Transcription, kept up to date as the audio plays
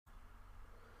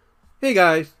Hey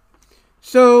guys.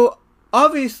 So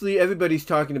obviously everybody's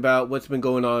talking about what's been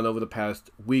going on over the past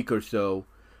week or so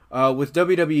with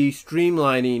WWE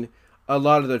streamlining a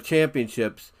lot of their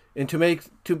championships and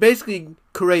to basically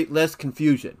create less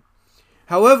confusion.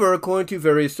 However, according to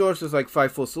various sources like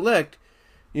Fightful Select,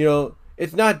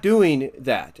 it's not doing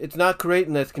that. It's not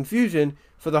creating less confusion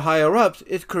for the higher ups.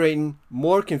 It's creating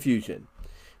more confusion.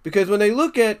 Because when they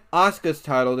look at Asuka's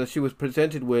title that she was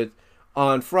presented with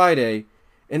on Friday,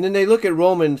 and then they look at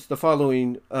Roman's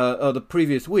the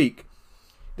previous week,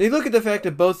 they look at the fact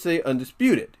that both say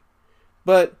undisputed.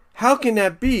 But how can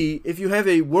that be if you have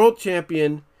a world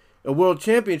championship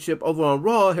over on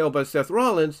Raw held by Seth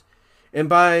Rollins, and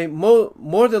by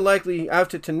more than likely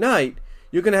after tonight,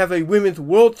 you're going to have a women's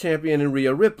world champion in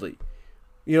Rhea Ripley?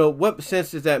 What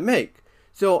sense does that make?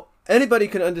 So anybody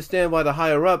can understand why the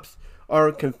higher ups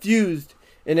are confused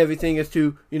and everything as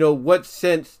to, what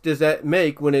sense does that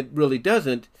make when it really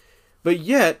doesn't. But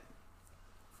yet,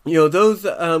 those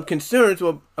concerns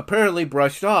were apparently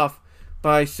brushed off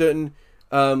by certain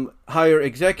higher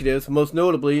executives, most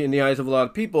notably in the eyes of a lot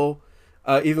of people,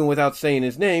 even without saying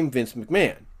his name, Vince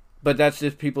McMahon. But that's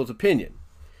just people's opinion.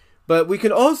 But we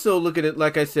can also look at it,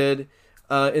 like I said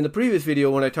in the previous video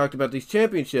when I talked about these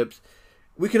championships,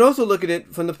 we can also look at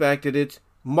it from the fact that it's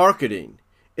marketing.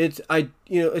 It's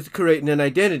creating an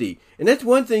identity. And that's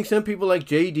one thing some people like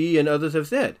JD and others have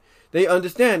said. They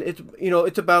understand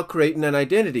it's about creating an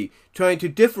identity, trying to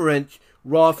differentiate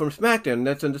Raw from SmackDown, and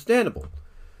that's understandable.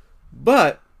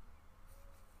 But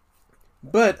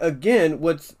again,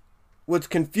 what's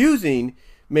confusing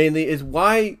mainly is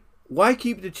why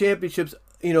keep the championships,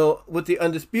 with the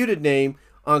undisputed name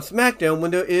on SmackDown when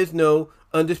there is no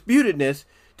undisputedness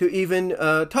to even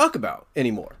talk about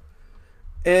anymore.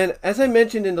 And as I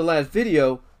mentioned in the last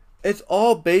video, it's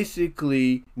all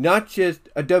basically not just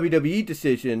a WWE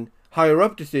decision, higher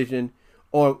up decision,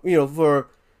 or for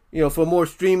more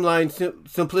streamlined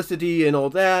simplicity and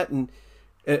all that, and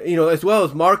as well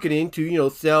as marketing to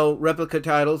sell replica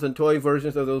titles and toy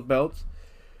versions of those belts.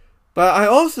 But I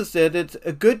also said it's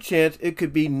a good chance it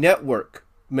could be network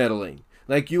meddling,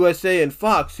 like USA and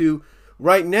Fox, who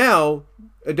right now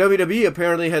WWE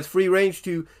apparently has free range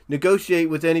to negotiate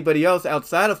with anybody else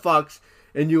outside of Fox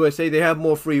and USA. They have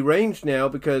more free range now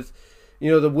because,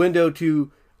 the window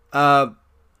to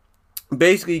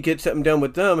basically get something done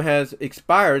with them has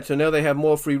expired. So now they have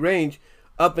more free range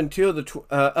up until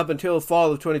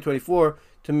fall of 2024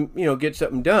 to get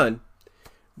something done.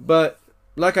 But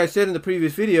like I said in the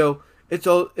previous video,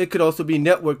 it could also be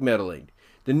network meddling.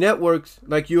 The networks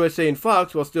like USA and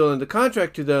Fox, while still under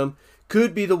contract to them,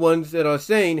 could be the ones that are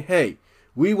saying, hey,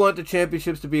 we want the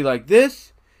championships to be like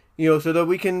this, so that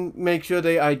we can make sure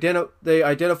they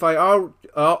identify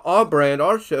our brand,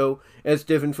 our show, as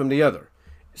different from the other.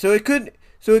 So it could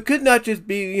not just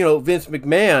be, Vince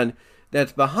McMahon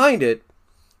that's behind it,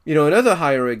 and other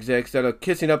higher execs that are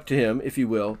kissing up to him, if you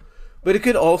will, but it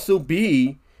could also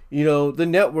be, the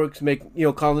networks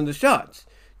calling the shots,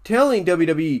 telling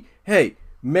WWE, hey,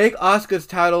 make Asuka's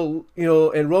title,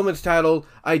 and Roman's title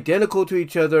identical to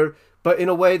each other, but in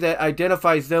a way that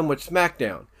identifies them with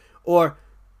SmackDown, or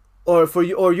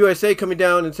USA coming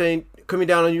down on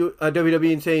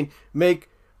WWE and saying make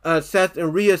Seth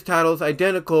and Rhea's titles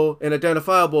identical and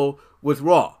identifiable with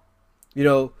Raw.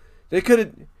 They could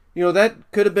have, that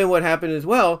could have been what happened as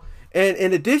well. And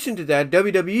in addition to that,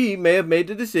 WWE may have made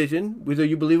the decision, whether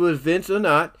you believe it was Vince or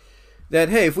not, that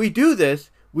hey, if we do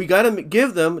this, we got to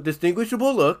give them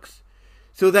distinguishable looks,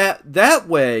 so that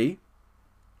way,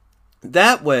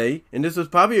 and this was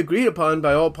probably agreed upon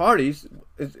by all parties,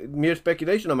 it's mere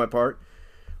speculation on my part,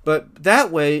 but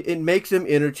that way it makes them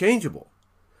interchangeable.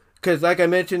 Because like I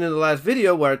mentioned in the last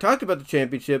video where I talked about the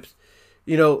championships,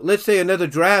 let's say another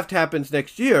draft happens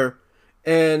next year,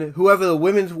 and whoever the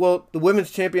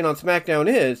women's champion on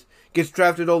SmackDown gets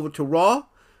drafted over to Raw,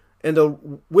 and the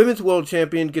women's world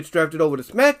champion gets drafted over to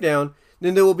SmackDown,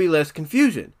 then there will be less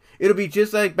confusion. It'll be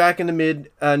just like back in the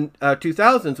mid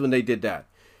 2000s when they did that.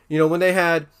 When they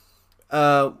had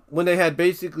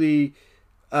basically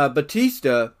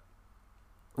Batista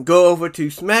go over to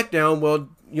SmackDown, well,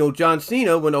 John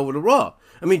Cena went over to Raw.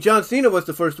 I mean, John Cena was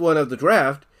the first one of the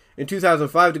draft in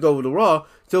 2005 to go over to Raw.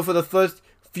 So for the first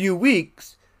few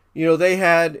weeks, they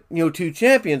had two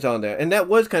champions on there, and that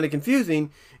was kind of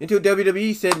confusing until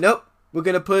WWE said, nope, we're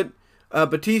gonna put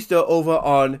Batista over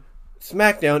on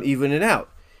SmackDown, even it out.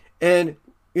 And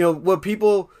were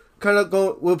people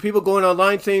going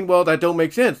online saying, well, that don't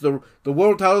make sense, the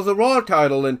world title is a Raw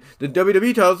title and the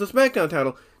WWE title is a SmackDown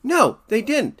title? No, they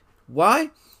didn't.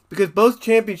 Why? Because both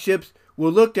championships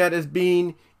were looked at as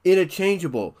being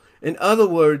interchangeable. In other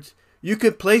words, you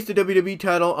could place the WWE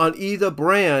title on either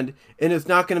brand and it's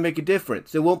not going to make a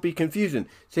difference. There won't be confusion.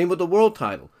 Same with the world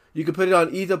title. You could put it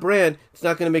on either brand. It's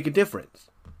not going to make a difference.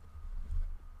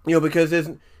 Because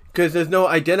there's no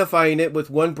identifying it with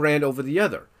one brand over the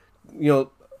other.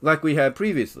 Like we had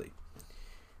previously.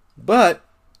 But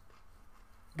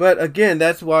again,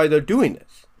 that's why they're doing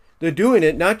this. They're doing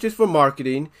it not just for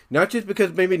marketing, not just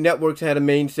because maybe networks had a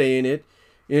main say in it,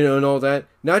 and all that.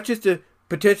 Not just to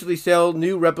potentially sell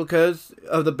new replicas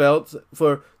of the belts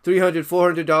for $300,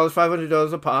 $400,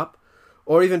 $500 a pop,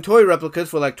 or even toy replicas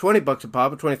for like $20 a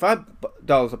pop or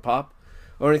 $25 a pop,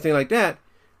 or anything like that.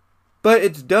 But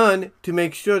it's done to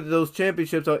make sure that those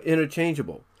championships are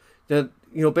interchangeable. That,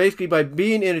 basically by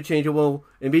being interchangeable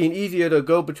and being easier to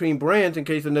go between brands in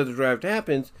case another draft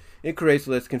happens, it creates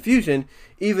less confusion.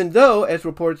 Even though, as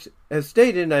reports have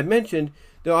stated and I've mentioned,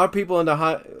 there are people of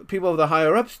the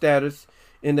higher up status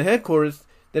in the headquarters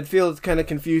that feel it's kind of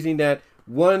confusing that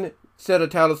one set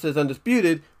of titles says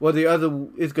undisputed while the other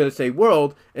is going to say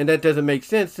world, and that doesn't make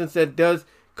sense since that does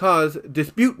cause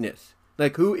disputeness.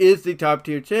 Like, who is the top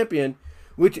tier champion?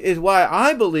 Which is why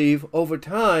I believe over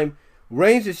time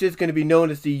Reigns is just going to be known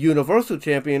as the Universal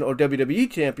Champion or WWE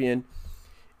Champion,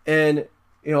 and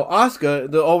Asuka,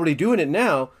 they're already doing it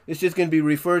now, it's just going to be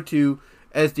referred to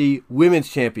as the Women's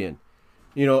Champion,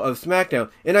 of SmackDown.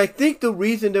 And I think the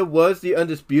reason there was the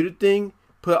undisputed thing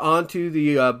put onto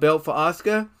the belt for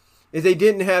Asuka is they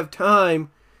didn't have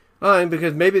time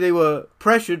because maybe they were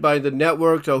pressured by the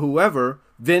networks or whoever,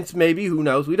 Vince maybe, who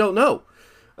knows, we don't know.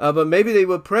 But maybe they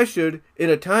were pressured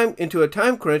into a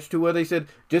time crunch to where they said,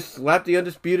 just slap the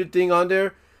undisputed thing on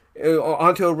there,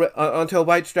 onto a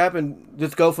white strap and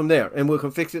just go from there, and we can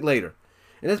fix it later.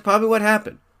 And that's probably what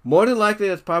happened. More than likely,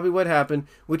 that's probably what happened,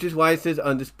 which is why it says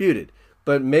undisputed.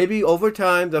 But maybe over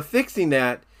time, they're fixing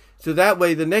that, so that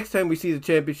way the next time we see the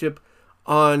championship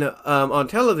on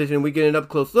television, we get an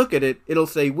up-close look at it, it'll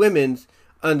say women's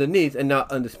underneath and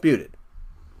not undisputed.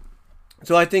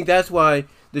 So I think that's why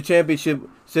the championship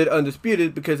said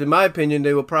undisputed, because in my opinion,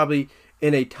 they were probably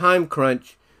in a time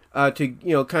crunch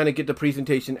to kind of get the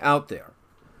presentation out there.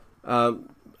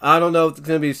 I don't know if it's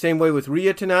going to be the same way with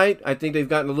Rhea tonight. I think they've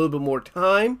gotten a little bit more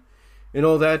time and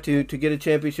all that to get a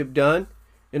championship done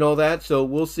and all that. So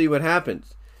we'll see what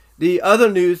happens. The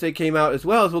other news that came out as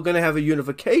well is we're going to have a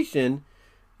unification,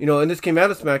 and this came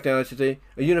out of SmackDown, I should say,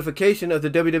 a unification of the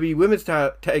WWE Women's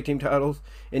Tag Team titles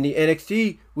and the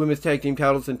NXT Women's Tag Team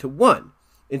titles into one,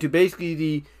 into basically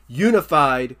the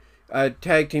unified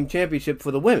Tag Team Championship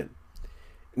for the women.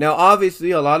 Now,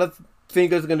 obviously, a lot of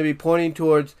fingers are going to be pointing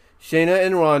towards Shayna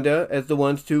and Ronda as the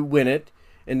ones to win it,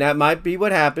 and that might be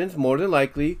what happens, more than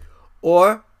likely.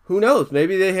 Or who knows?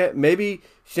 Maybe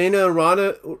Shayna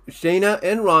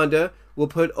and Ronda will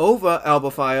put over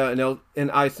Alba Fire and El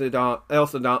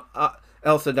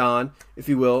Sadon, if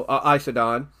you will,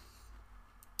 Isadon,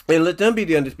 and let them be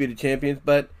the undisputed champions.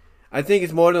 But I think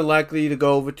it's more than likely to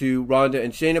go over to Ronda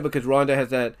and Shayna because Ronda has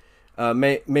that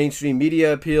mainstream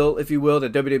media appeal, if you will,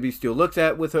 that WWE still looks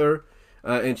at with her.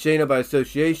 And Shayna, by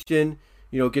association,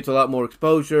 gets a lot more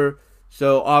exposure.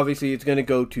 So obviously it's going to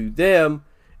go to them.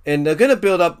 And they're going to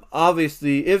build up,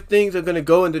 obviously, if things are going to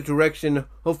go in the direction,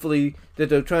 hopefully, that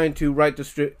they're trying to right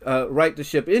the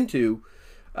ship into,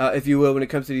 if you will, when it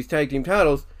comes to these tag team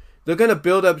titles. They're going to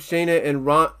build up Shayna and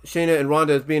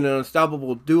Ronda as being an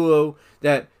unstoppable duo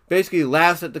that basically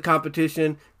laughs at the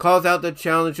competition, calls out the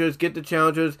challengers, get the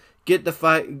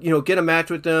fight, get a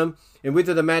match with them. And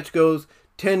whether the match goes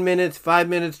 10 minutes, 5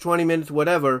 minutes, 20 minutes,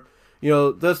 whatever,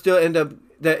 they'll still end up,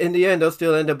 that in the end, they'll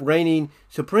still end up reigning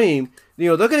supreme.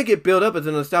 They're going to get built up as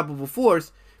an unstoppable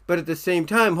force, but at the same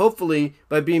time, hopefully,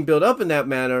 by being built up in that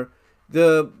manner,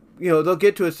 they'll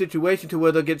get to a situation to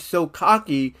where they'll get so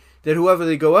cocky that whoever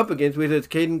they go up against, whether it's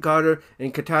Caden Carter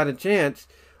and Katana Chance,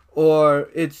 or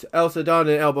it's El Sadon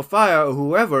and Alba Fire, or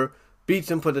whoever, beats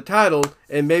them for the title,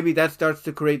 and maybe that starts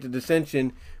to create the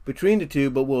dissension between the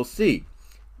two, but we'll see.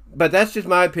 But that's just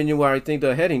my opinion where I think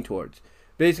they're heading towards.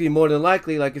 Basically, more than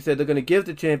likely, like I said, they're going to give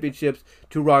the championships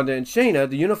to Ronda and Shayna,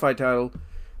 the unified title,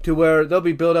 to where they'll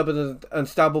be built up as an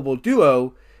unstoppable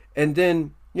duo. And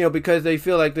then, because they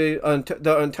feel like they're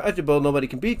untouchable, nobody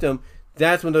can beat them,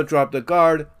 that's when they'll drop the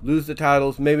guard, lose the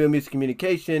titles, maybe a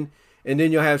miscommunication, and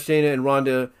then you'll have Shayna and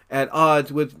Ronda at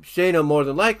odds, with Shayna more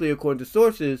than likely, according to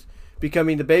sources,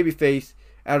 becoming the babyface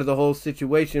out of the whole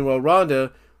situation, while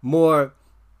Ronda, more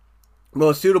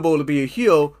suitable to be a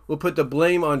heel, will put the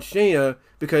blame on Shayna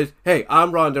because, hey,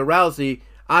 I'm Ronda Rousey,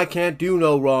 I can't do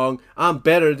no wrong, I'm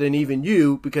better than even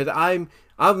you because I'm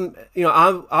a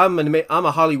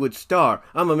Hollywood star,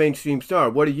 I'm a mainstream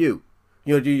star. What are you?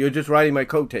 You're just riding my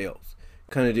coattails,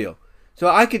 kind of deal. So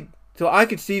So I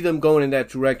could see them going in that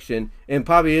direction, and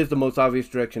probably is the most obvious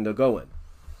direction they'll go in.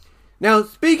 Now,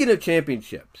 speaking of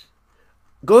championships,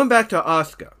 going back to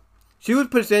Asuka, she was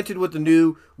presented with the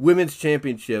new Women's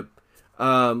Championship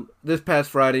this past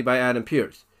Friday by Adam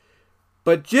Pearce.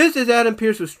 But just as Adam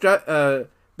Pearce was strapping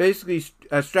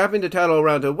the title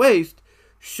around her waist,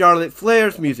 Charlotte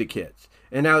Flair's music hits,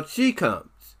 and out she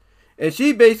comes. And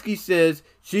she basically says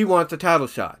she wants a title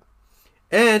shot.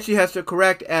 And she has to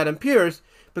correct Adam Pearce,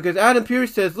 because Adam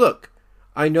Pearce says, look,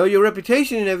 I know your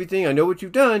reputation and everything, I know what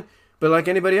you've done, but like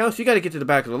anybody else, you got to get to the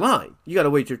back of the line. You got to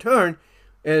wait your turn.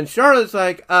 And Charlotte's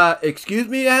like, excuse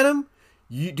me, Adam?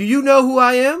 Do you know who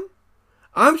I am?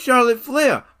 I'm Charlotte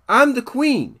Flair. I'm the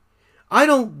queen. I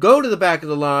don't go to the back of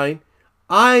the line.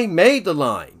 I made the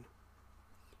line.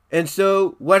 And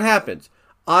so what happens?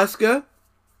 Asuka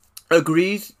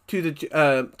agrees to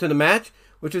the match,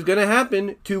 which is going to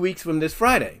happen 2 weeks from this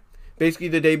Friday, basically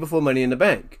the day before Money in the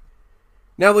Bank.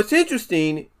 Now, what's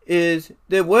interesting is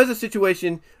there was a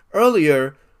situation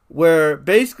earlier where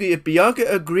basically if Bianca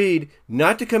agreed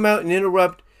not to come out and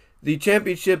interrupt the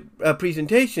championship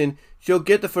presentation, she'll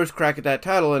get the first crack at that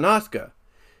title in Asuka.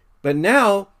 But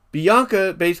now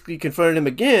Bianca basically confronted him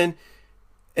again,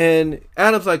 and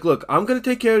Adam's like, look, I'm going to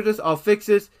take care of this. I'll fix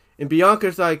this. And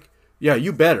Bianca's like, yeah,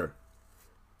 you better.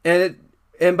 And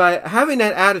by having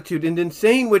that attitude and then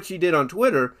saying what she did on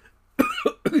Twitter,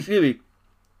 excuse me,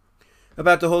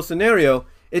 about the whole scenario,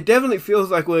 it definitely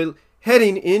feels like we're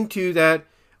heading into that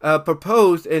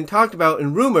proposed and talked about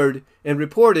and rumored and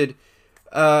reported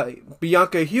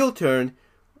Bianca heel turn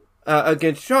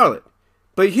against Charlotte.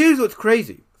 But here's what's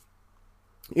crazy.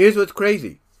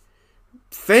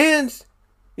 Fans,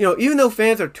 even though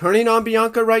fans are turning on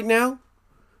Bianca right now,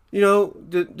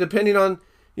 depending on,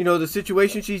 the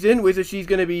situation she's in, whether she's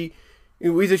going to be,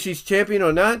 whether she's champion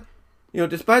or not,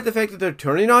 despite the fact that they're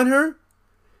turning on her,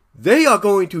 they are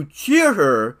going to cheer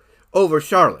her over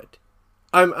Charlotte.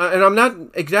 And I'm not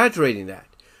exaggerating that.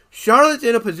 Charlotte's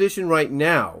in a position right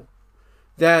now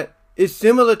that is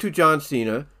similar to John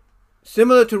Cena,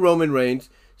 similar to Roman Reigns,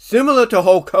 similar to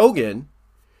Hulk Hogan,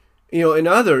 and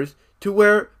others, to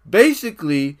where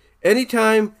basically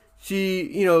anytime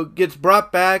she, gets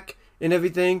brought back and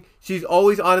everything, she's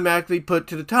always automatically put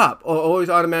to the top or always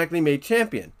automatically made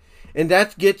champion. And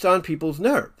that gets on people's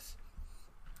nerves.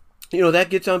 That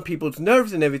gets on people's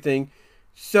nerves and everything.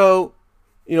 So,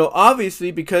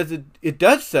 obviously because it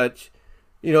does such,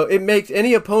 it makes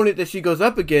any opponent that she goes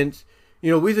up against,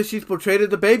 whether she's portrayed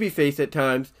as a babyface at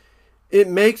times, it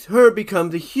makes her become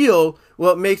the heel.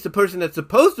 Well, it makes the person that's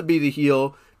supposed to be the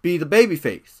heel be the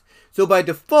babyface. So by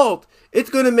default, it's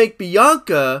going to make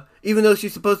Bianca, even though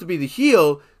she's supposed to be the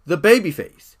heel, the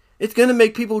babyface. It's going to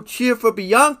make people cheer for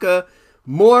Bianca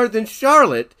more than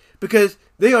Charlotte because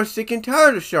they are sick and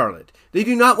tired of Charlotte. They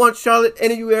do not want Charlotte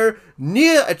anywhere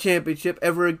near a championship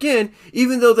ever again,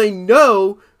 even though they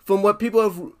know from what people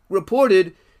have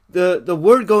reported, the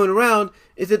word going around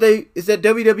is that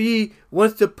WWE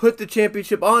wants to put the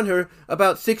championship on her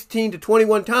about 16 to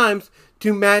 21 times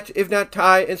to match, if not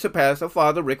tie and surpass her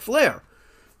father, Ric Flair.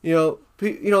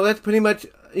 That's pretty much,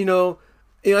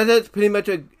 that's pretty much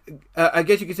I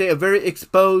guess you could say a very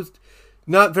exposed,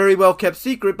 not very well kept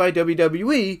secret by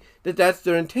WWE that's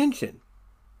their intention.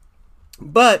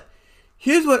 But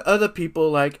here's what other people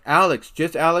like Alex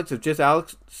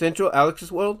Central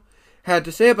Alex's World, had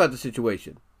to say about the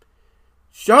situation.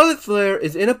 Charlotte Flair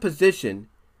is in a position,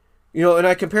 and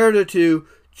I compared her to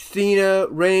Cena,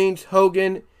 Reigns,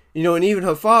 Hogan, and even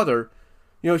her father.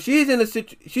 She's in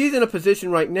a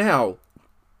position right now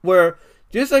where,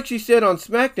 just like she said on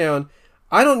SmackDown,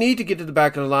 I don't need to get to the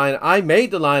back of the line. I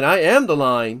made the line. I am the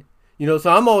line.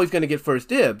 So I'm always going to get first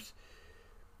dibs.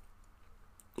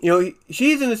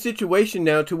 She's in a situation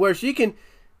now to where she can,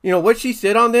 what she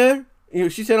said on there,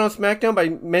 she said on SmackDown by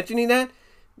mentioning that,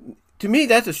 to me,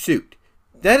 that's a shoot.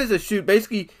 That is a shoot.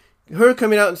 Basically, her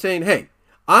coming out and saying, hey,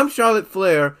 I'm Charlotte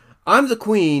Flair. I'm the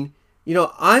queen.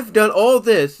 I've done all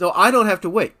this, so I don't have to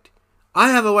wait. I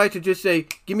have a right to just say,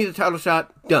 give me the title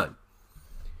shot, done.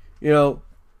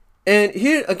 And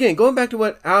here, again, going back to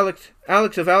what Alex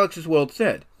of Alex's World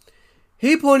said,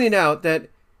 he pointed out that,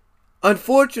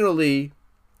 unfortunately,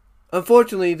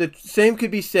 the same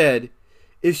could be said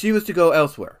if she was to go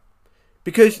elsewhere.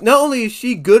 Because not only is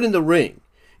she good in the ring,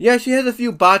 yeah, she has a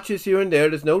few botches here and there,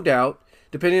 there's no doubt,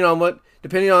 depending on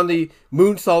the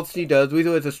moonsaults she does,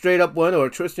 whether it's a straight up one or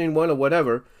a twisting one or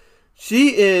whatever.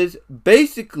 She is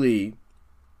basically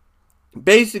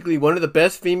one of the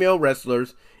best female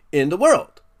wrestlers in the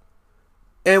world.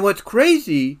 And what's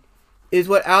crazy is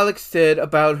what Alex said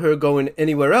about her going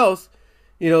anywhere else.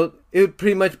 It would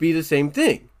pretty much be the same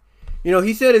thing.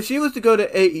 He said if she was to go to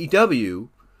AEW,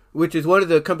 which is one of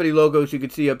the company logos you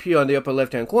could see up here on the upper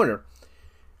left-hand corner,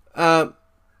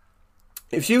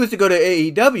 if she was to go to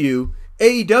AEW,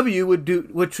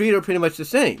 AEW would treat her pretty much the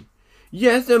same.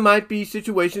 Yes, there might be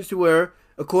situations to where,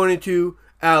 according to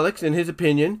Alex and his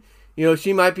opinion,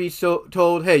 she might be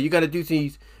told, hey, you got to do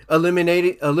these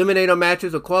eliminator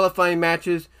matches or qualifying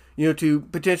matches, to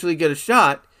potentially get a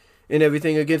shot and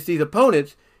everything against these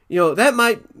opponents. That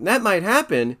might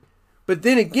happen. But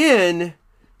then again,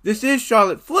 this is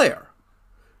Charlotte Flair.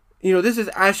 This is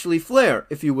Ashley Flair,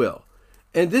 if you will.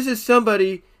 And this is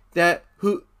somebody that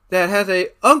has a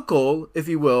uncle, if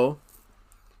you will,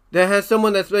 that has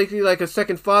someone that's basically like a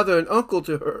second father and uncle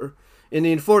to her in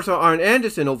the Enforcer Arn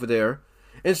Anderson over there,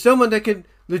 and someone that can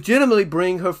legitimately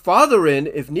bring her father in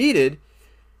if needed.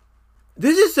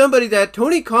 This is somebody that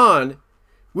Tony Khan,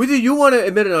 whether you want to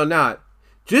admit it or not,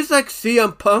 just like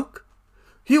CM Punk,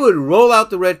 he would roll out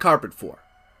the red carpet for.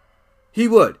 He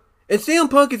would. And CM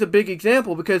Punk is a big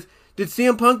example because did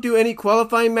CM Punk do any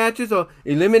qualifying matches or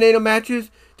eliminator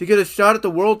matches to get a shot at the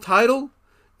world title?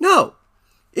 No.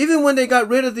 Even when they got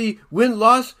rid of the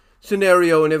win-loss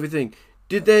scenario and everything,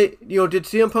 did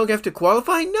CM Punk have to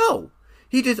qualify? No.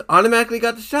 He just automatically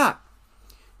got the shot.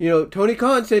 Tony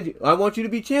Khan said, I want you to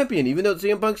be champion. Even though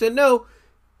CM Punk said no,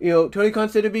 Tony Khan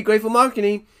said it'd be great for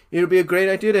marketing. It would be a great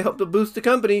idea to help to boost the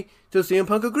company. So CM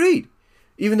Punk agreed.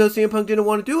 Even though CM Punk didn't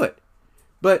want to do it.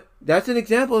 But that's an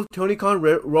example of Tony Khan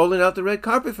rolling out the red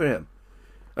carpet for him.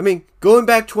 I mean, going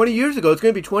back 20 years ago, it's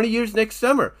going to be 20 years next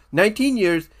summer. 19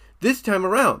 years this time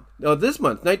around. No, this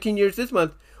month. 19 years this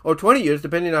month. Or 20 years,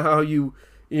 depending on how you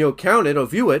count it or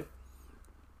view it.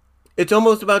 It's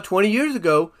almost about 20 years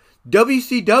ago.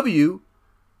 WCW,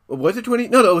 was it 20?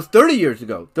 No, it was 30 years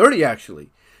ago. 30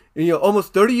 actually.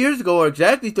 Almost 30 years ago, or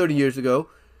exactly 30 years ago,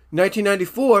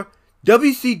 1994,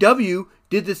 WCW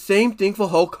did the same thing for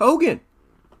Hulk Hogan.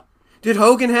 Did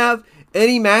Hogan have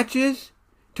any matches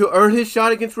to earn his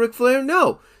shot against Ric Flair?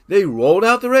 No. They rolled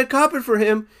out the red carpet for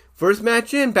him. First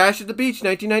match in, Bash at the Beach,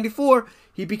 1994,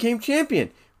 he became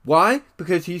champion. Why?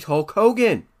 Because he's Hulk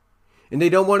Hogan. And they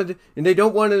don't want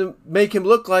to make him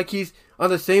look like he's on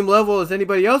the same level as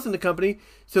anybody else in the company,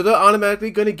 so they're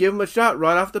automatically going to give him a shot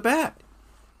right off the bat.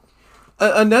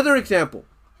 Another example,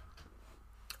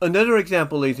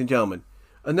 ladies and gentlemen.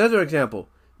 Another example.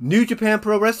 New Japan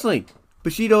Pro Wrestling.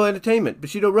 Bushido Entertainment.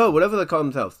 Bushido Road, whatever they call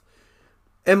themselves.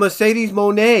 And Mercedes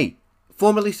Moné,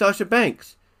 formerly Sasha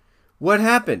Banks. What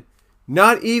happened?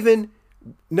 Not even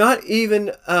one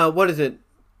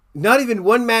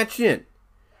match in.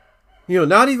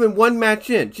 Not even one match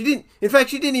in. She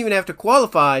didn't even have to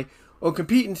qualify or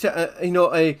compete in,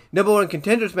 a number one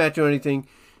contenders match or anything.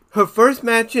 Her first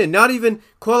match in, not even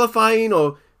qualifying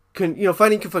or,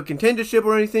 fighting for contendership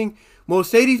or anything.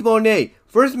 Mercedes Moné,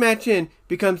 first match in,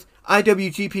 becomes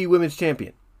IWGP Women's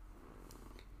Champion.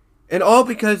 And all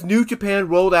because New Japan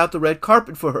rolled out the red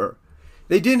carpet for her.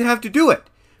 They didn't have to do it.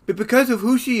 But because of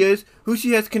who she is, who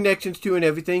she has connections to and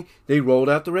everything, they rolled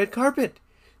out the red carpet.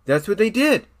 That's what they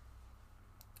did.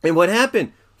 And what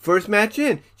happened? First match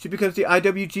in, she becomes the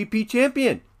IWGP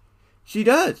champion. She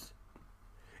does.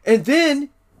 And then,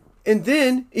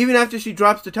 even after she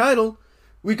drops the title,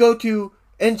 we go to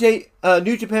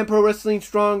New Japan Pro Wrestling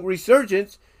Strong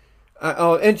Resurgence,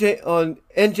 on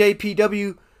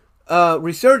NJPW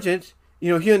Resurgence,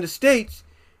 here in the States,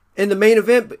 and the main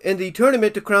event in the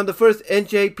tournament to crown the first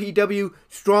NJPW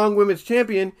Strong Women's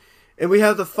Champion. And we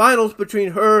have the finals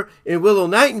between her and Willow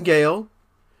Nightingale.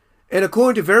 And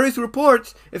according to various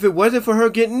reports, if it wasn't for her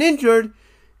getting injured,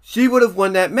 she would have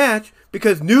won that match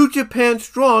because New Japan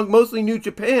Strong, mostly New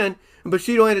Japan, and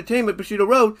Bushido Entertainment, Bushido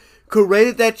Road,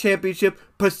 created that championship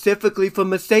specifically for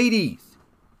Mercedes.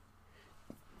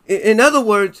 In other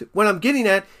words, what I'm getting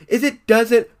at is it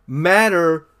doesn't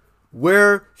matter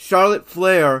where Charlotte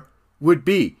Flair would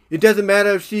be. It doesn't matter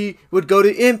if she would go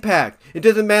to Impact. It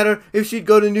doesn't matter if she'd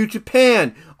go to New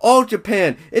Japan, All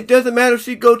Japan. It doesn't matter if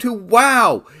she'd go to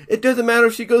WOW. It doesn't matter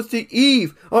if she goes to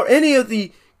Eve or any of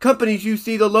the companies you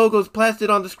see the logos plastered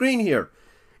on the screen here.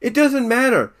 It doesn't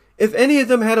matter. If any of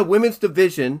them had a women's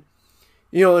division,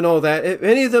 and all that, if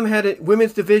any of them had a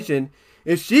women's division,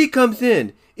 if she comes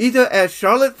in either as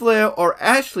Charlotte Flair or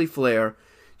Ashley Flair,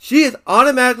 she is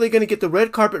automatically going to get the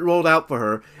red carpet rolled out for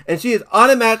her, and she is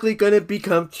automatically going to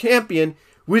become champion,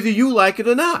 whether you like it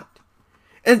or not.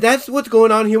 And that's what's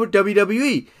going on here with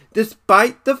WWE.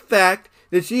 Despite the fact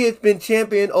that she has been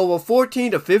champion over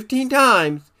 14 to 15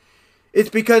 times, it's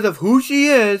because of who she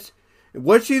is,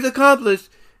 what she's accomplished,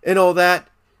 and all that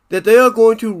they are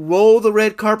going to roll the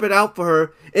red carpet out for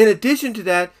her. In addition to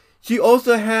that, she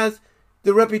also has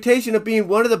the reputation of being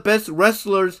one of the best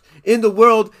wrestlers in the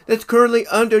world that's currently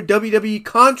under WWE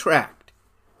contract.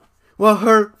 While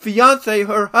her fiance,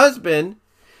 her husband,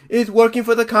 is working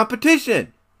for the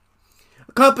competition.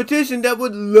 A competition that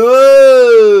would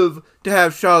love to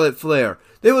have Charlotte Flair.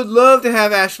 They would love to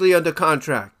have Ashley under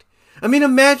contract. I mean,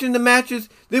 imagine the matches.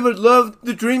 They would love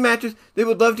the dream matches. They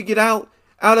would love to get out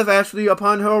of Ashley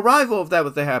upon her arrival if that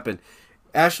was to happen.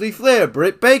 Ashley Flair,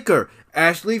 Britt Baker,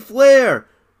 Ashley Flair.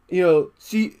 A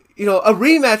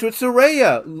rematch with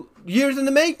Saraya, years in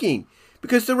the making,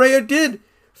 because Saraya did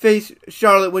face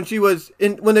Charlotte when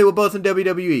they were both in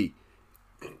WWE.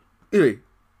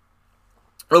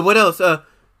 Or what else?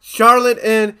 Charlotte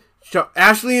and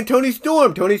Ashley and Toni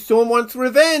Storm. Toni Storm wants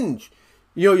revenge.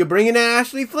 You're bringing in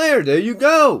Ashley Flair. There you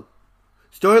go.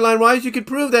 Storyline wise, you could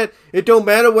prove that it don't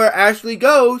matter where Ashley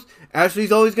goes.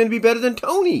 Ashley's always going to be better than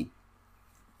Toni.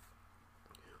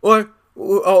 Or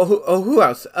who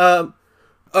else?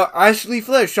 Ashley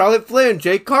Flair, Charlotte Flair, and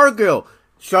Jade Cargill.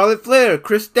 Charlotte Flair,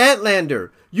 Chris Statlander.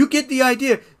 You get the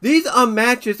idea. These are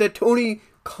matches that Tony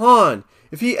Khan,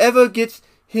 if he ever gets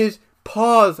his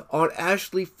paws on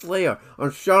Ashley Flair,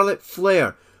 on Charlotte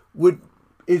Flair,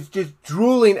 is just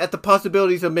drooling at the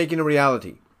possibilities of making a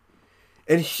reality.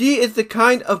 And she is the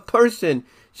kind of person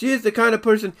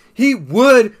he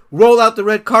would roll out the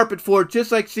red carpet for,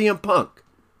 just like CM Punk.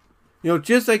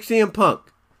 Just like CM Punk.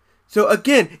 So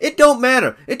again, it don't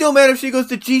matter. It don't matter if she goes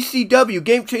to GCW,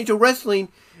 Game Changer Wrestling,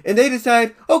 and they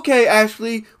decide, okay,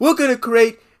 Ashley, we're going to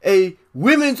create a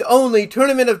women's only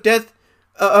tournament of death,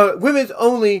 women's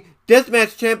only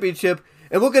deathmatch championship,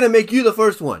 and we're going to make you the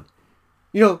first one.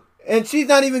 And she's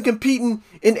not even competing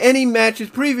in any matches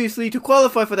previously to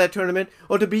qualify for that tournament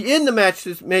or to be in the match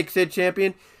to make said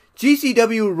champion.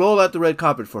 GCW will roll out the red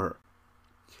carpet for her.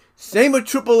 Same with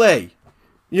AAA.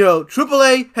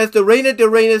 AAA has the Reina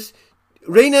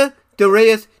de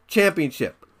Reyes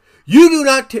Championship.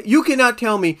 You cannot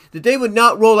tell me that they would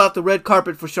not roll out the red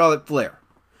carpet for Charlotte Flair.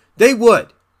 They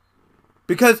would.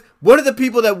 Because one of the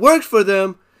people that works for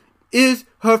them is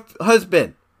her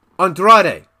husband,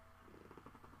 Andrade.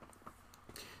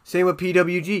 Same with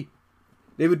PWG.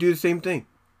 They would do the same thing.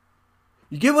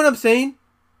 You get what I'm saying?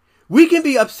 We can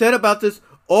be upset about this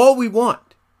all we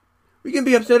want. The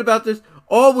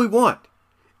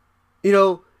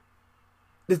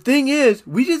thing is,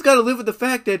 we just got to live with the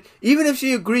fact that even if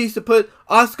she agrees to put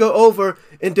Asuka over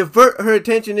and divert her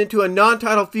attention into a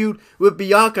non-title feud with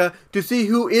Bianca to see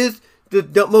who is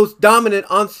the most dominant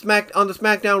on the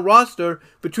SmackDown roster,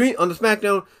 on the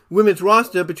SmackDown women's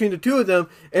roster between the two of them,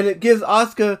 and it gives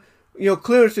Asuka,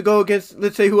 clearance to go against,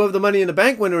 let's say, whoever the Money in the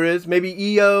Bank winner is,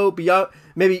 maybe Io,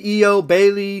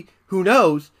 Bayley, who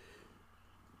knows.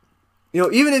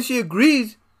 Even if she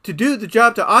agrees to do the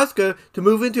job to Asuka to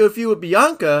move into a feud with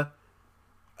Bianca,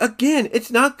 again,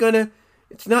 it's not gonna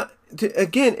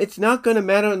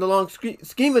matter in the long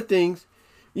scheme of things,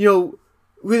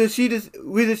 whether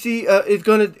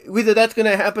that's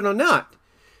gonna happen or not.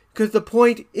 Because the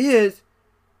point is,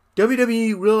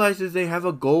 WWE realizes they have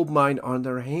a gold mine on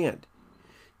their hand.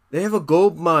 They have a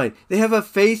gold mine. They have a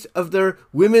face of their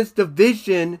women's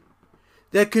division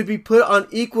that could be put on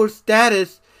equal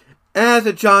status as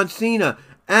a John Cena,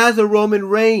 as a Roman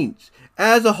Reigns,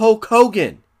 as a Hulk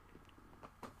Hogan.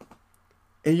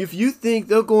 And if you think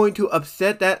they're going to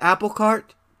upset that apple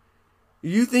cart,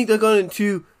 you think they're going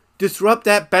to disrupt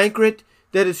that banquet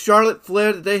that is Charlotte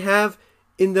Flair that they have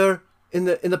in the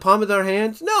palm of their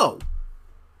hands? No.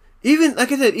 Even,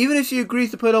 like I said, even if she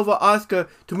agrees to put over Asuka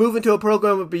to move into a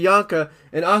program with Bianca,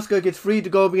 and Asuka gets free to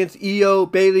go up against Io,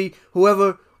 Bayley,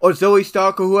 whoever, or Zoe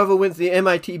Stark, or whoever wins the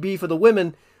MITB for the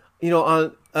women,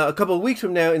 on a couple of weeks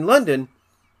from now in London,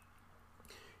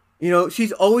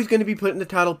 she's always going to be put in the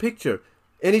title picture.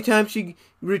 Anytime she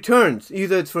returns,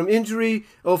 either it's from injury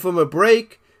or from a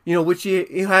break, which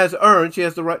she has earned, she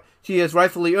has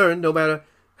rightfully earned, no matter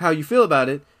how you feel about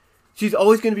it, she's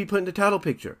always going to be put in the title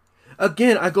picture.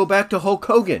 Again, I go back to Hulk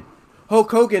Hogan.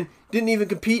 Hulk Hogan didn't even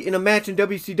compete in a match in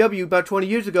WCW about 20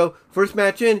 years ago. First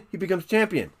match in, he becomes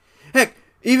champion. Heck,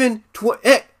 even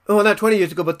not 20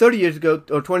 years ago, but 30 years ago,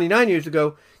 or 29 years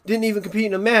ago, didn't even compete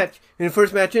in a match, and the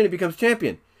first match in, he becomes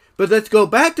champion. But let's go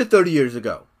back to 30 years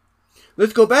ago.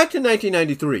 Let's go back to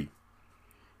 1993.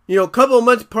 A couple of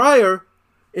months prior,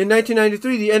 in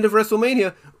 1993, the end of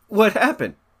WrestleMania, what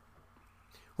happened?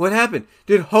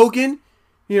 Did Hogan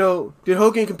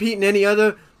compete in any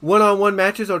other one-on-one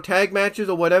matches or tag matches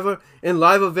or whatever in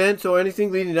live events or anything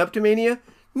leading up to Mania?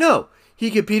 No. He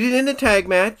competed in a tag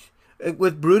match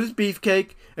with Brutus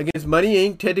Beefcake against Money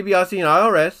Inc., Ted DiBiase, and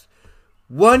IRS.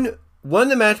 Won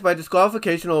the match by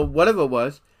disqualification or whatever it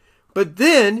was. But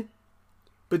then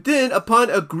But then, upon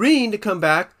agreeing to come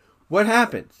back, what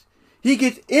happens? He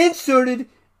gets inserted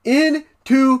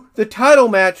into the title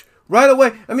match right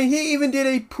away. I mean, he even did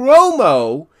a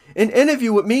promo, an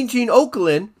interview with Mean Gene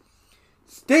Okerlund,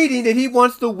 stating that he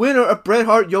wants the winner of Bret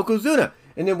Hart Yokozuna.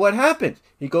 And then what happens?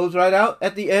 He goes right out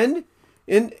at the end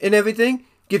and everything,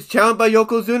 gets challenged by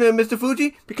Yokozuna and Mr.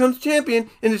 Fuji, becomes champion,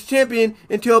 and is champion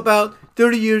until about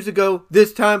 30 years ago,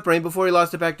 this time frame, before he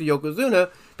lost it back to Yokozuna,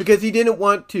 because he didn't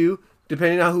want to,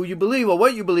 depending on who you believe or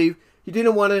what you believe, he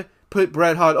didn't want to put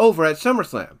Bret Hart over at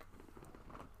SummerSlam.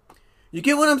 You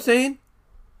get what I'm saying?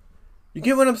 You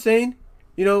get what I'm saying?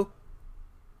 You know,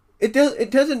 it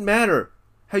doesn't matter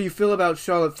how you feel about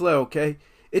Charlotte Flair, okay?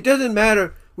 It doesn't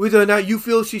matter whether or not you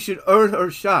feel she should earn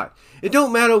her shot. It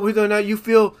don't matter whether or not you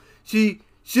feel she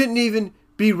shouldn't even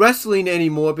be wrestling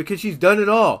anymore because she's done it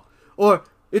all. Or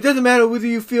it doesn't matter whether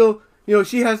you feel, you know,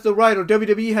 she has the right or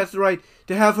WWE has the right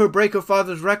to have her break her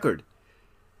father's record.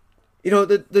 You know,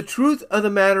 the truth of the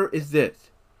matter is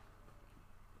this.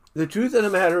 The truth of the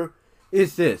matter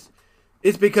is this.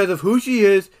 It's because of who she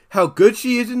is, how good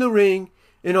she is in the ring,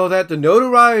 and all that, the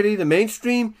notoriety, the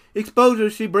mainstream exposure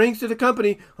she brings to the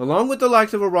company, along with the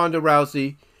likes of a Ronda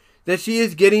Rousey, that she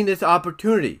is getting this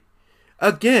opportunity.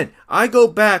 Again, I go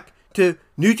back to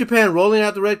New Japan rolling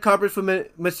out the red carpet for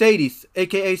Mercedes,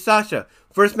 a.k.a. Sasha.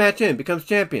 First match in, becomes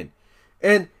champion.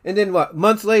 And then what?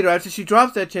 Months later, after she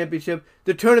drops that championship,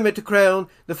 the tournament to crown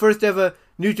the first ever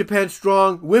New Japan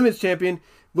Strong Women's Champion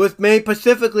was made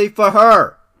specifically for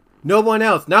her. No one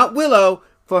else. Not Willow,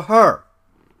 for her.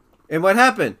 And what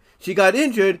happened? She got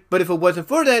injured, but if it wasn't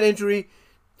for that injury,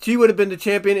 she would have been the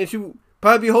champion, and she would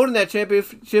probably be holding that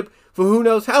championship for who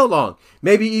knows how long.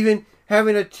 Maybe even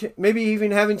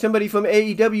having somebody from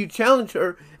AEW challenge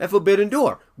her at Forbidden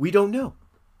Door. We don't know.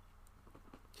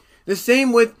 The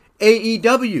same with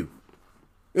AEW.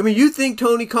 I mean, you think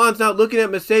Tony Khan's not looking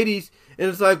at Mercedes and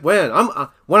it's like, when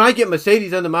I get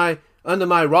Mercedes under my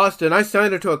roster and I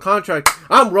sign her to a contract,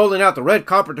 I'm rolling out the red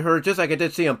carpet to her just like I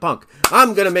did CM Punk.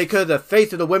 I'm going to make her the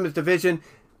face of the women's division.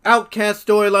 Outcast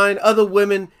storyline, other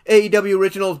women, AEW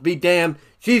originals, be damned.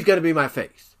 She's going to be my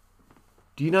face.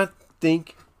 Do you not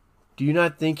think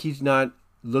he's not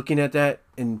looking at that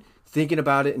and thinking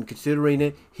about it and considering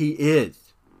it? He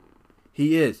is.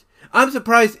 He is. I'm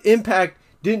surprised Impact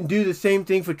didn't do the same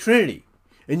thing for Trinity.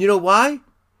 And you know why?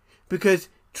 Because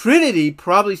Trinity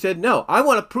probably said, no, I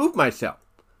want to prove myself.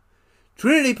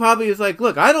 Trinity probably is like,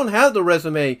 look, I don't have the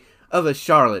resume of a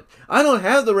Charlotte. I don't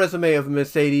have the resume of a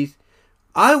Mercedes.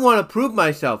 I want to prove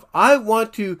myself. I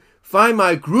want to find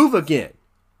my groove again.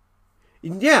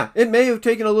 Yeah, it may have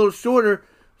taken a little shorter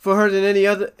for her than any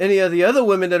of the other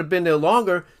women that have been there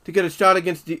longer to get a shot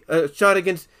against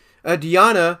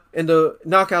Diana and the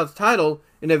Knockouts title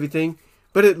and everything.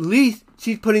 But at least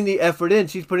she's putting the effort in.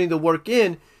 She's putting the work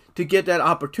in to get that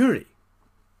opportunity.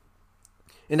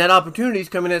 And that opportunity is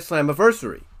coming at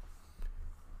Slammiversary.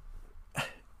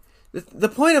 The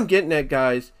point I'm getting at,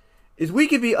 guys, is we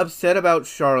could be upset about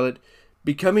Charlotte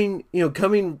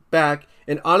coming back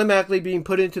and automatically being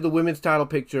put into the women's title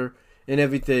picture and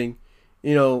everything,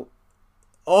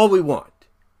 all we want.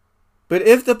 But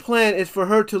if the plan is for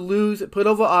her to lose, put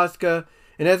over Asuka,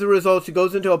 and as a result she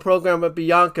goes into a program with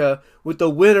Bianca with the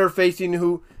winner facing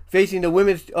the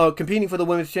women's, competing for the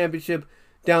women's championship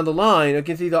down the line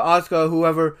against either Asuka or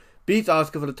whoever beats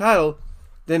Asuka for the title,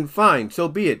 then fine, so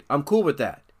be it. I'm cool with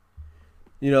that.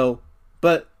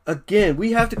 But again,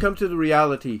 we have to come to the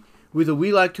reality, whether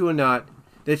we like to or not,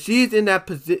 that she's in that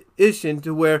position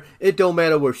to where it don't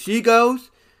matter where she goes,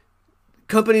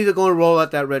 companies are going to roll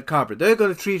out that red carpet. They're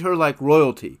going to treat her like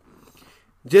royalty.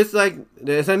 Just like,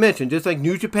 as I mentioned, just like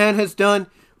New Japan has done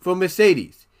for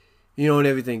Mercedes, and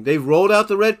everything. They've rolled out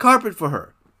the red carpet for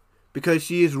her because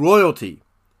she is royalty.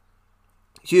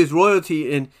 She is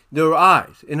royalty in their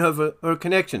eyes, in her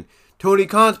connection. Tony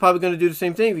Khan's probably going to do the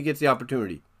same thing if he gets the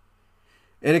opportunity.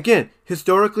 And again,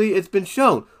 historically, it's been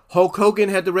shown. Hulk Hogan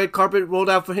had the red carpet rolled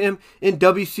out for him in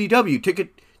WCW.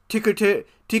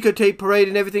 Ticker tape parade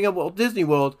and everything at Walt Disney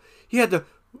World. He had the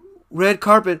red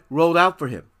carpet rolled out for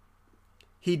him.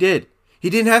 He did. He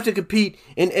didn't have to compete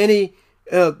in any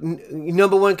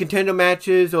number one contender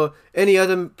matches or any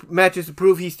other matches to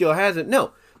prove he still has it.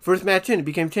 No. First match in, he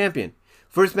became champion.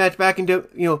 First match back in,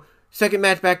 second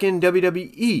match back in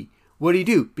WWE. What did he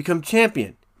do? Become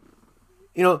champion.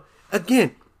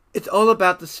 Again, it's all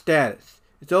about the status.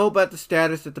 It's all about the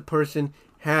status that the person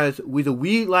has, whether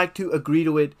we like to agree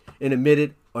to it and admit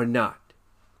it or not.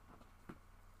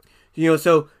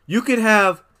 So you could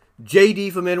have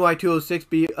JD from NY206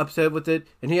 be upset with it,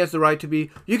 and he has the right to be.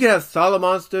 You could have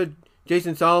Solomonster,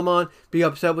 Jason Solomon, be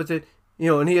upset with it,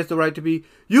 and he has the right to be.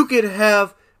 You could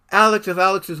have Alex of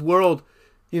Alex's World,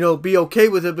 be okay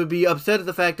with it, but be upset at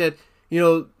the fact that,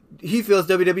 he feels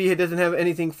WWE doesn't have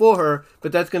anything for her,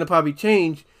 but that's going to probably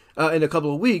change in a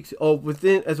couple of weeks, or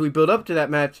as we build up to that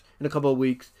match in a couple of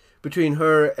weeks between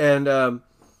her and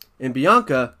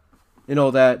Bianca and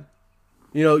all that.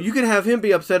 You can have him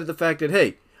be upset at the fact that,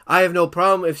 hey, I have no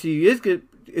problem if she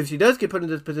does get put in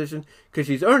this position because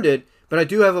she's earned it, but I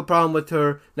do have a problem with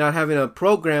her not having a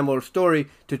program or a story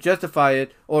to justify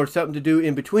it or something to do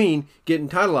in between getting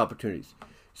title opportunities.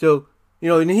 So,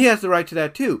 and he has the right to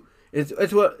that too.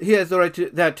 It's what he has the right to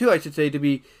that too, I should say, to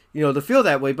be, to feel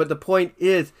that way. But the point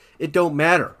is, it don't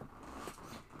matter.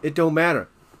 It don't matter.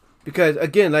 Because,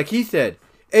 again, like he said,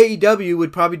 AEW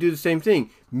would probably do the same thing.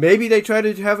 Maybe they try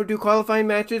to have her do qualifying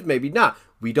matches, maybe not.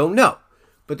 We don't know.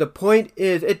 But the point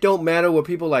is, it don't matter what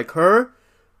people like her,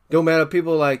 don't matter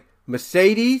people like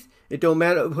Mercedes, it don't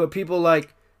matter what people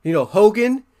like,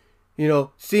 Hogan,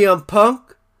 CM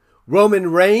Punk,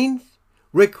 Roman Reigns,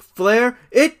 Ric Flair,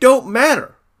 it don't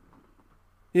matter.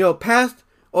 Past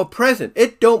or present,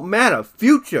 it don't matter.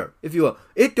 Future, if you will,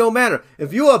 it don't matter.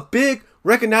 If you're a big,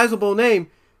 recognizable name,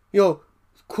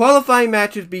 qualifying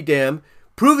matches be damned,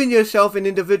 proving yourself in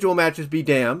individual matches be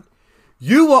damned,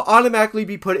 you will automatically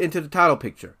be put into the title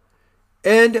picture.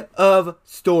 End of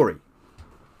story.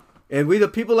 And whether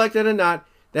people like that or not,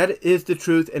 that is the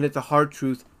truth, and it's a hard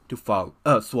truth to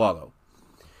swallow.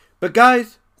 But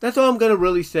guys, that's all I'm going to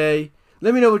really say.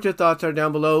 Let me know what your thoughts are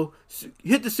down below.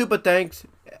 Hit the super thanks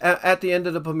at the end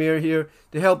of the premiere here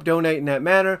to help donate in that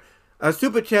manner.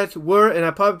 Super chats were, and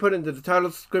I probably put it into the title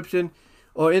description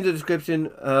or in the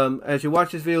description as you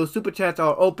watch this video. Super chats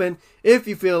are open. If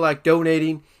you feel like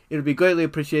donating, it'll be greatly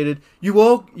appreciated. You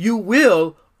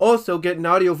will also get an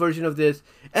audio version of this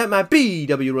at my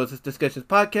BW Roses Discussions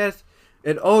podcast,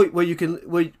 and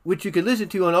which you can listen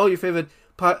to on all your favorite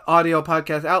audio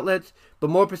podcast outlets. But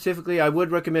more specifically, I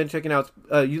would recommend checking out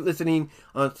you listening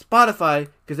on Spotify,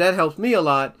 because that helps me a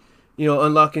lot.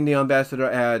 Unlocking the ambassador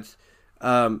ads.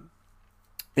 A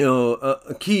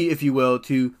key, if you will,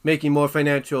 to making more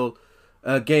financial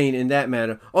gain in that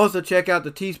manner. Also, check out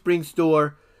the Teespring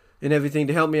store and everything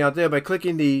to help me out there by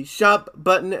clicking the shop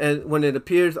button and when it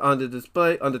appears on the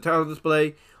display, on the title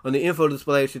display, on the info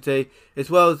display, I should say,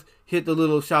 as well as hit the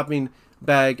little shopping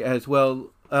bag as well,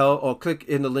 or click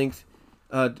in the links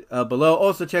below.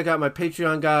 Also, check out my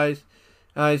Patreon, guys.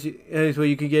 Where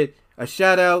you can get a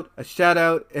shout out,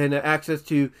 and access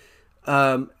to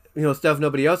stuff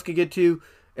nobody else can get to,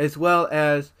 as well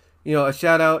as a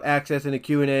shout out, access, and a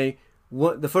Q&A.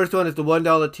 The first one is the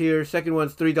 $1 tier, second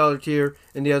one's $3 tier,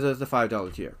 and the other is the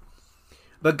 $5 tier.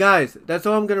 But guys, that's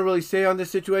all I'm going to really say on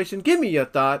this situation. Give me your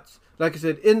thoughts, like I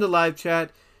said, in the live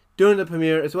chat, during the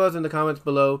premiere, as well as in the comments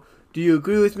below. Do you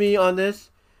agree with me on this?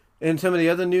 And some of the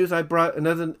other news I brought,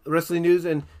 another wrestling news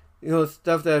and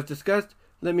stuff that I've discussed,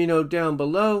 let me know down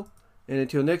below. And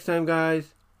until next time,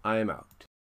 guys, I am out.